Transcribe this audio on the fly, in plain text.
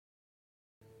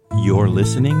You're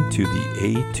listening to the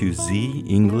A to Z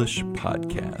English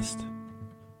Podcast.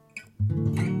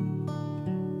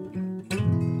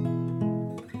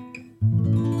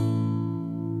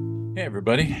 Hey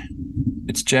everybody,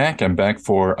 it's Jack. I'm back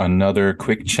for another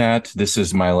quick chat. This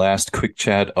is my last quick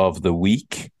chat of the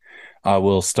week. I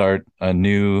will start a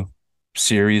new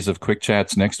series of quick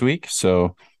chats next week.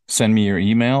 So send me your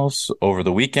emails over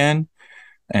the weekend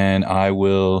and I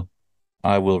will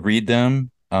read them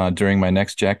during my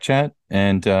next Jack Chat.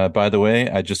 And by the way,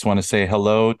 I just want to say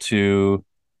hello to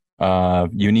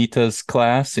Unita's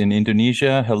class in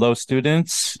Indonesia. Hello,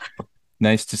 students.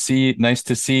 Nice to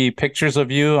see pictures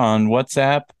of you on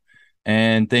WhatsApp.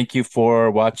 And thank you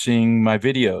for watching my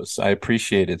videos. I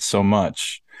appreciate it so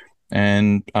much.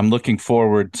 And I'm looking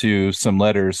forward to some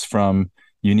letters from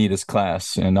Unita's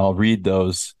class, and I'll read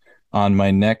those on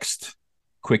my next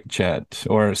quick chat,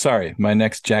 or sorry, my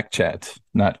next Jack Chat,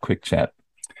 not quick chat.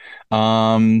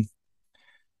 The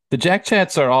Jack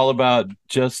Chats are all about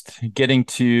just getting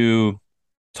to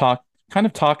talk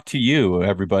to you,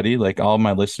 everybody, like all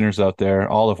my listeners out there,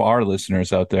 all of our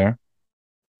listeners out there.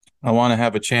 I want to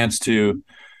have a chance to,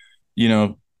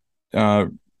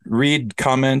 read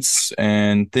comments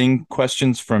and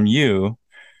questions from you,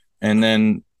 and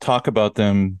then talk about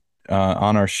them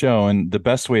on our show. And the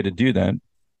best way to do that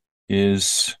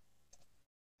is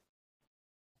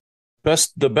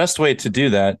the best way to do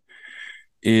that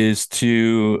is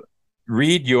to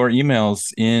read your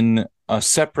emails in a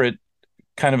separate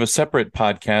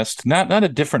podcast, not a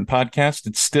different podcast.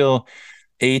 It's still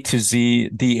the A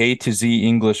to Z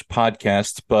English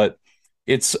Podcast, but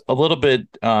it's a little bit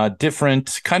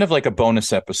different, kind of like a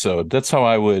bonus episode. That's how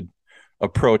I would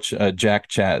approach a Jack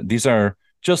Chat. These are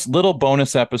just little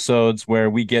bonus episodes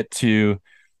where I get to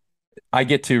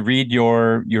read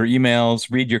your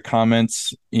emails, read your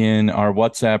comments in our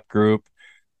WhatsApp group,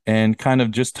 and kind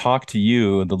of just talk to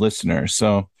you, the listener.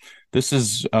 So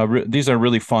these are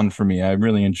really fun for me. I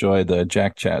really enjoy the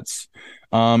Jack Chats.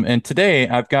 And today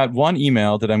I've got one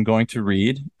email that I'm going to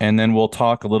read, and then we'll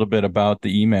talk a little bit about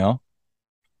the email.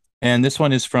 And this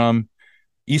one is from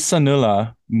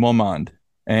Isanula Momand.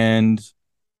 And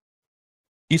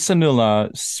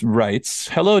Isanula writes,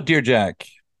 "Hello, dear Jack."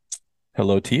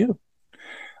 Hello to you.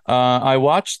 I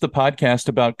watched the podcast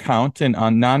about count and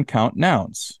on non-count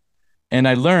nouns, and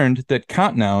I learned that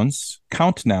count nouns,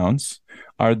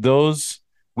 are those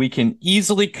we can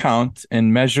easily count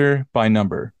and measure by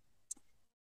number.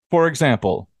 For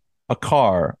example, a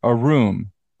car, a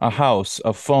room, a house,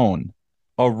 a phone,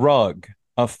 a rug,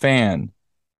 a fan,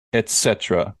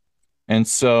 etc. And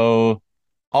so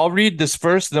I'll read this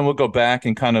first, then we'll go back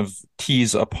and kind of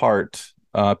tease apart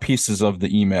pieces of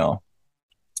the email.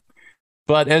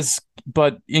 But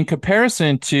in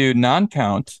comparison to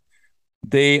non-count,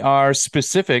 they are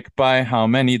specific by how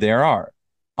many there are.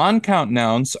 Uncount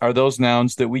nouns are those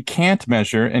nouns that we can't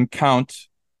measure and count,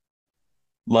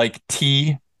 like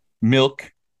tea,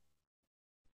 milk,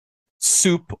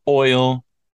 soup, oil,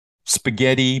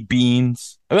 spaghetti,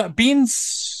 beans.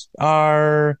 Beans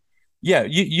are,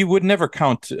 you would never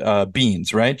count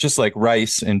beans, right? Just like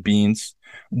rice and beans,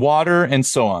 water, and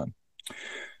so on.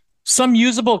 Some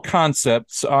usable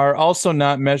concepts are also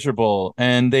not measurable,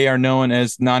 and they are known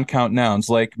as non-count nouns,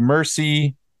 like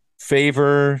mercy,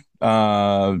 favor.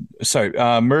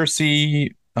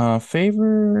 Mercy,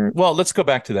 favor. Well, let's go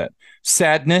back to that.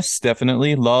 Sadness,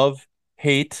 definitely. Love,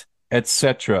 hate,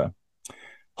 etc.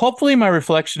 Hopefully, my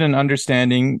reflection and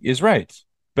understanding is right.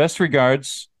 Best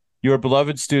regards, your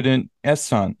beloved student,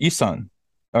 Isan.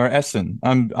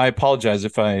 I apologize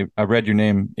if I read your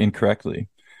name incorrectly,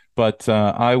 but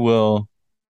I will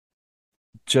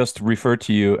just refer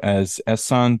to you as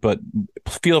Esan, but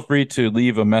feel free to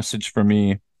leave a message for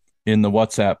me in the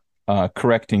WhatsApp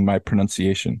correcting my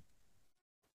pronunciation.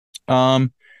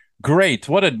 Great.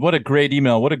 What a great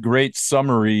email. What a great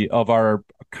summary of our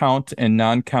count and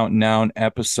non-count noun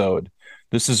episode.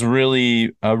 This is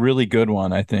really a really good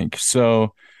one, I think.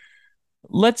 So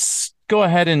let's go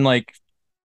ahead and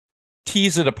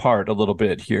tease it apart a little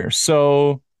bit here.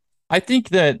 So I think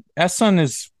that Esan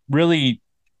has really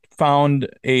found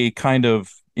a kind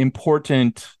of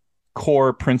important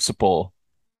core principle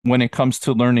when it comes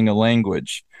to learning a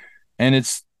language. And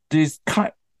it's these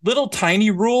little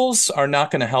tiny rules are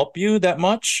not going to help you that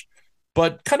much,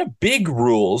 but kind of big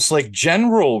rules, like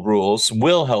general rules,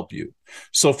 will help you.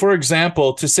 So, for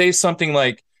example, to say something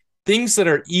like things that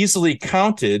are easily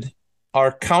counted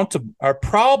are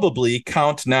probably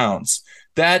count nouns.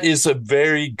 That is a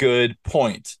very good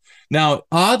point. Now,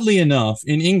 oddly enough,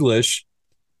 in English,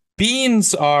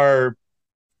 beans are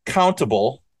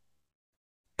countable,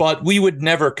 but we would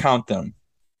never count them.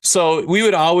 So we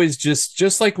would always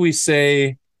just like we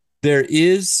say, there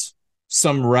is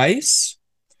some rice,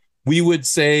 we would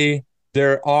say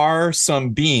there are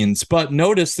some beans. But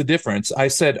notice the difference. I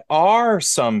said are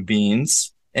some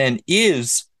beans and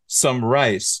is some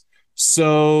rice.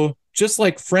 So just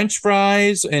like French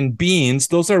fries and beans,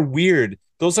 those are weird.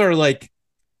 Those are like,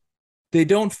 they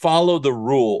don't follow the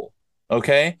rule.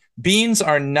 Okay. Beans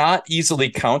are not easily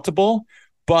countable,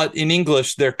 but in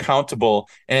English, they're countable.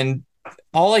 And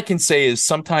all I can say is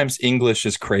sometimes English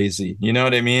is crazy. You know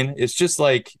what I mean? It's just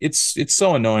like it's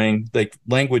so annoying. Like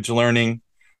language learning,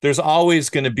 there's always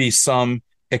going to be some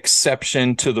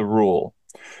exception to the rule.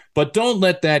 But don't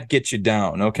let that get you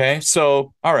down, okay?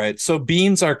 So, all right. So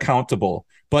beans are countable,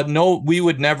 but no, we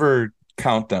would never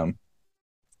count them.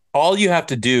 All you have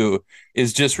to do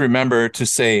is just remember to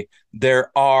say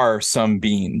there are some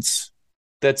beans.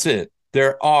 That's it.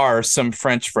 There are some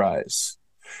French fries.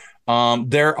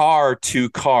 There are two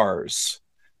cars.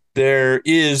 There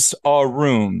is a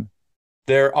room.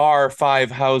 There are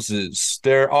five houses.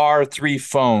 There are three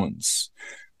phones.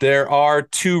 There are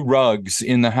two rugs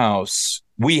in the house.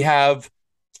 We have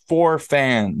four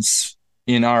fans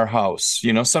in our house,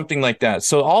 something like that.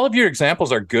 So all of your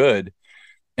examples are good.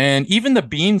 And even the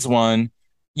beans one,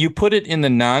 you put it in the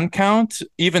non count,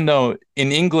 even though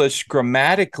in English,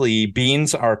 grammatically,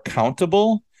 beans are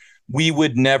countable. We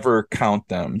would never count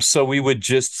them. So we would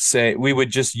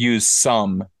just use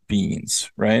some beans,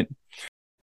 right?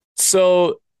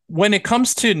 So when it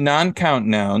comes to non count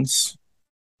nouns,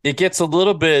 it gets a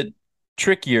little bit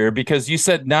trickier because you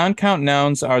said non count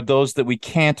nouns are those that we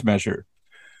can't measure.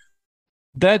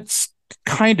 That's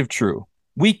kind of true.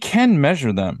 We can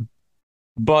measure them,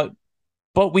 but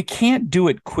we can't do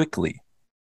it quickly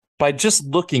by just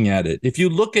looking at it. If you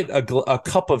look at a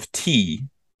cup of tea,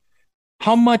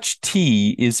 how much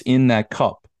tea is in that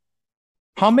cup?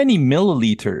 How many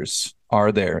milliliters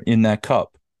are there in that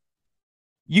cup?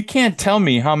 You can't tell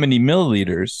me how many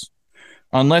milliliters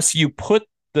unless you put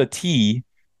the tea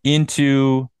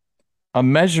into a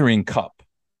measuring cup.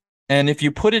 And if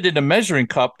you put it in a measuring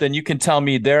cup, then you can tell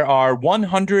me there are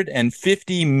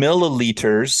 150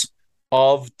 milliliters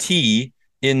of tea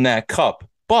in that cup.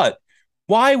 But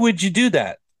why would you do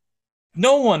that?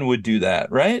 No one would do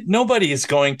that, right? Nobody is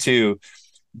going to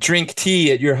drink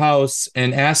tea at your house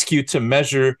and ask you to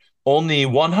measure only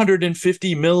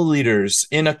 150 milliliters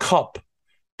in a cup.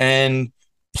 And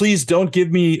please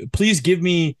give me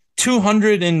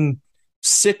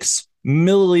 206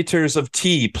 milliliters of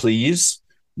tea, please.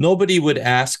 Nobody would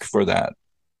ask for that.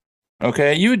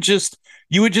 Okay. You would just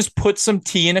put some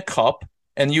tea in a cup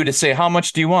and you would say, how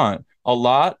much do you want? A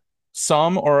lot,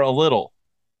 some, or a little,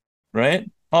 right?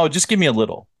 Oh, just give me a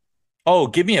little. Oh,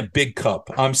 give me a big cup.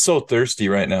 I'm so thirsty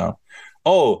right now.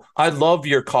 Oh, I love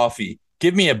your coffee.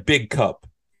 Give me a big cup.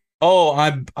 Oh,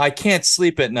 I can't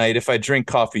sleep at night if I drink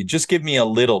coffee. Just give me a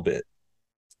little bit.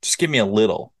 Just give me a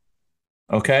little.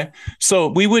 Okay? So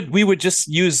we would just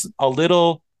use a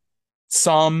little,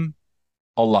 some,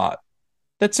 a lot.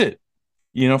 That's it.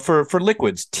 For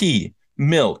liquids, tea,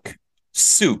 milk,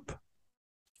 soup.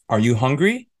 Are you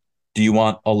hungry? Do you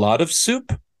want a lot of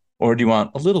soup or do you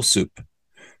want a little soup?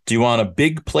 Do you want a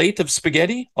big plate of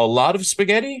spaghetti, a lot of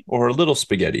spaghetti, or a little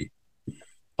spaghetti?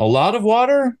 A lot of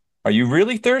water? Are you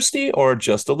really thirsty or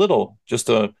just a little? Just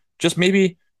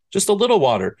maybe just a little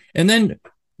water. And then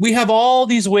we have all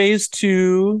these ways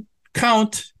to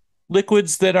count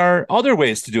liquids that are other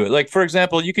ways to do it. Like, for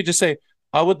example, you could just say,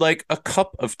 I would like a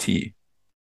cup of tea.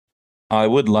 I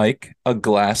would like a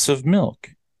glass of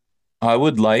milk. I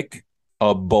would like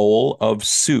a bowl of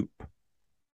soup.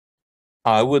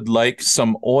 I would like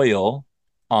some oil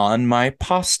on my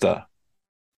pasta.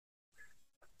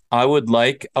 I would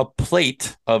like a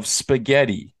plate of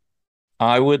spaghetti.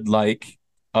 I would like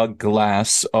a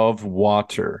glass of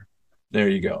water. There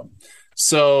you go.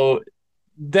 So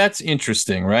that's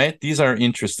interesting, right? These are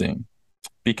interesting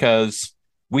because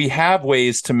we have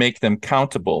ways to make them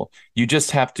countable. You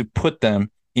just have to put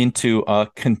them into a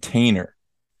container.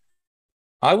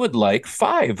 I would like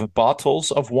 5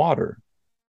 bottles of water.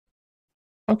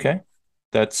 Okay,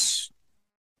 that's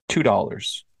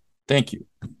 $2. Thank you.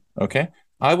 Okay,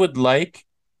 I would like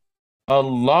a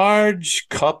large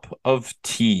cup of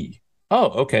tea.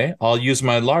 Oh, okay. I'll use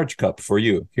my large cup for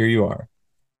you. Here you are.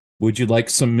 Would you like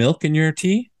some milk in your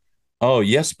tea? Oh,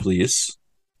 yes, please.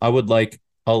 I would like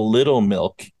a little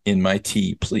milk in my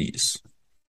tea, please.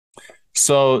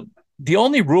 So the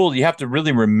only rule you have to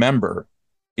really remember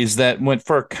is that when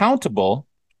for countable,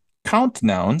 count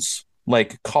nouns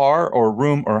like car or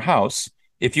room or house,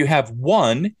 if you have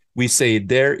one, we say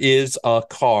there is a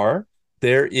car,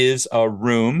 there is a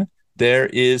room, there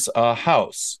is a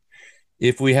house.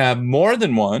 If we have more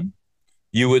than one,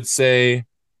 you would say,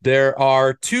 there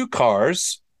are 2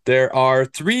 cars, there are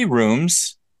 3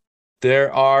 rooms,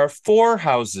 there are 4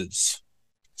 houses.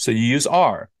 So you use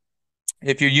are.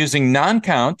 If you're using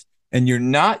non-count and you're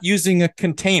not using a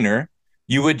container,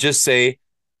 you would just say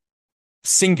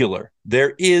singular.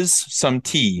 There is some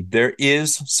tea. There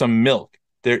is some milk.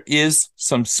 There is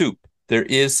some soup. There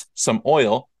is some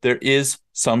oil. There is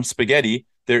some spaghetti.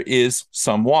 There is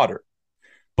some water.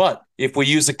 But if we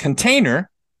use a container,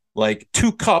 like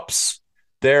 2 cups,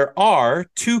 there are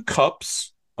 2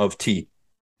 cups of tea.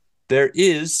 There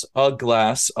is a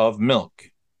glass of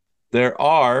milk. There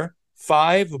are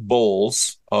 5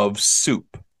 bowls of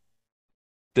soup.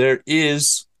 There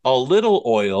is a little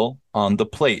oil on the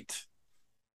plate.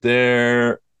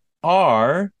 There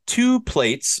are 2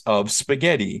 plates of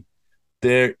spaghetti.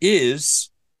 There is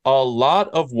a lot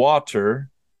of water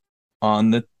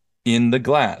in the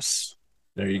glass.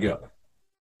 There you go.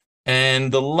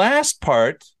 And the last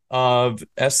part of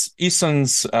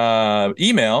Isan's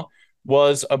email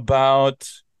was about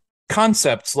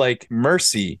concepts like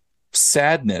mercy,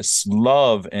 sadness,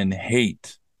 love, and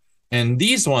hate. And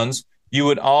these ones, you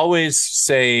would always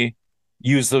say,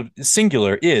 use the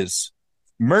singular is.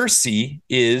 Mercy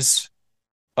is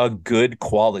a good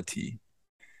quality.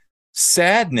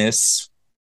 Sadness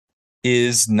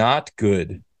is not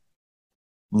good.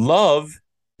 Love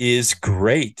is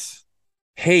great.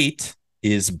 Hate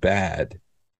is bad.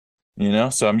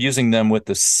 So I'm using them with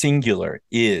the singular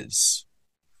is.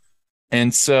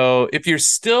 And so if you're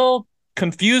still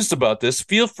confused about this,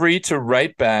 feel free to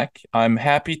write back. I'm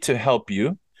happy to help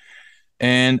you.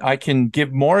 And I can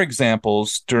give more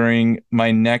examples during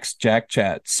my next Jack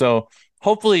Chat. So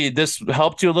hopefully this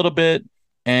helped you a little bit.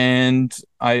 And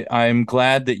I'm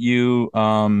glad that you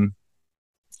are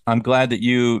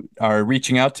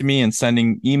reaching out to me and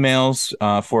sending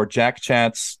emails for Jack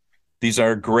Chats. These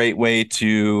are a great way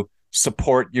to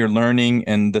support your learning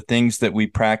and the things that we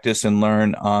practice and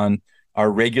learn on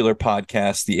our regular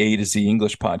podcast, the A to Z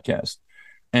English podcast.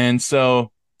 And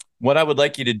so what I would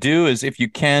like you to do is, if you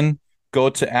can, go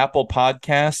to Apple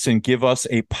Podcasts and give us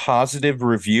a positive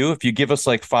review. If you give us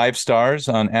like 5 stars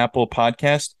on Apple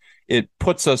Podcast, it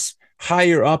puts us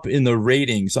higher up in the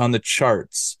ratings on the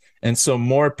charts. And so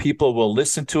more people will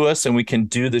listen to us and we can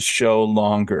do the show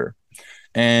longer.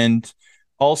 And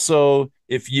also,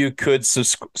 if you could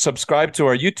subscribe to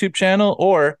our YouTube channel,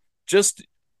 or just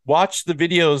watch the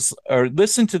videos or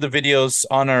listen to the videos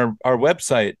on our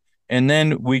website, and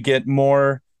then we get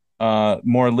more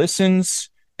listens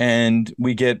and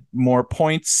we get more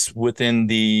points within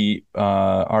the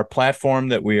our platform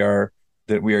that we are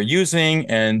using,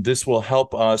 and this will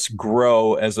help us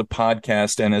grow as a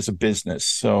podcast and as a business.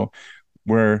 So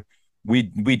we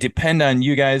depend on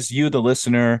you guys. You, the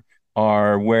listener,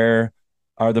 are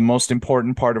the most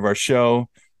important part of our show,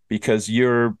 because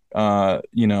you're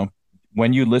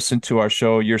when you listen to our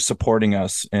show, you're supporting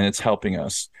us and it's helping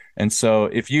us. And so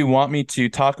if you want me to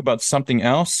talk about something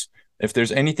else, if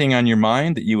there's anything on your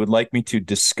mind that you would like me to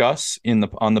discuss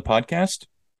on the podcast,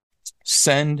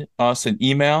 send us an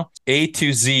email,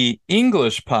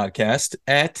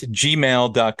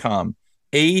 a2zenglishpodcast@gmail.com.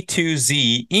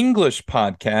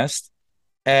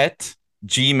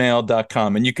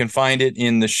 a2zenglishpodcast@gmail.com. And you can find it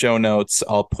in the show notes.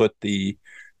 I'll put the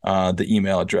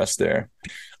email address there.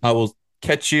 I will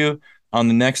catch you on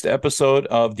the next episode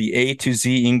of the A to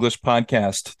Z English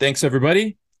podcast. Thanks,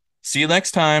 everybody. See you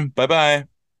next time. Bye-bye.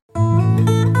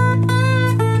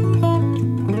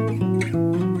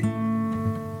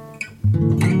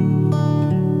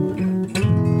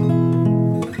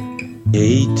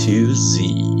 A to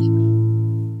Z.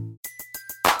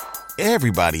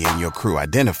 Everybody in your crew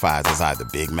identifies as either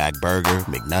Big Mac Burger,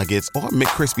 McNuggets, or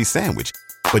McCrispy Sandwich.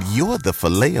 But you're the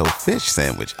Filet-O-Fish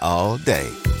Sandwich all day.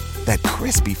 That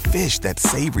crispy fish, that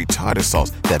savory tartar sauce,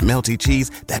 that melty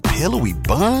cheese, that pillowy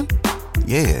bun.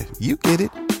 Yeah, you get it.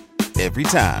 Every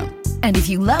time. And if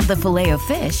you love the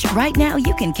Filet-O-Fish, right now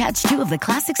you can catch 2 of the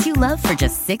classics you love for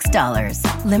just $6.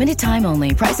 Limited time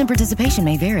only. Price and participation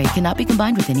may vary. Cannot be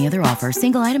combined with any other offer.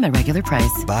 Single item at regular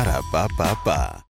price. Ba-da-ba-ba-ba.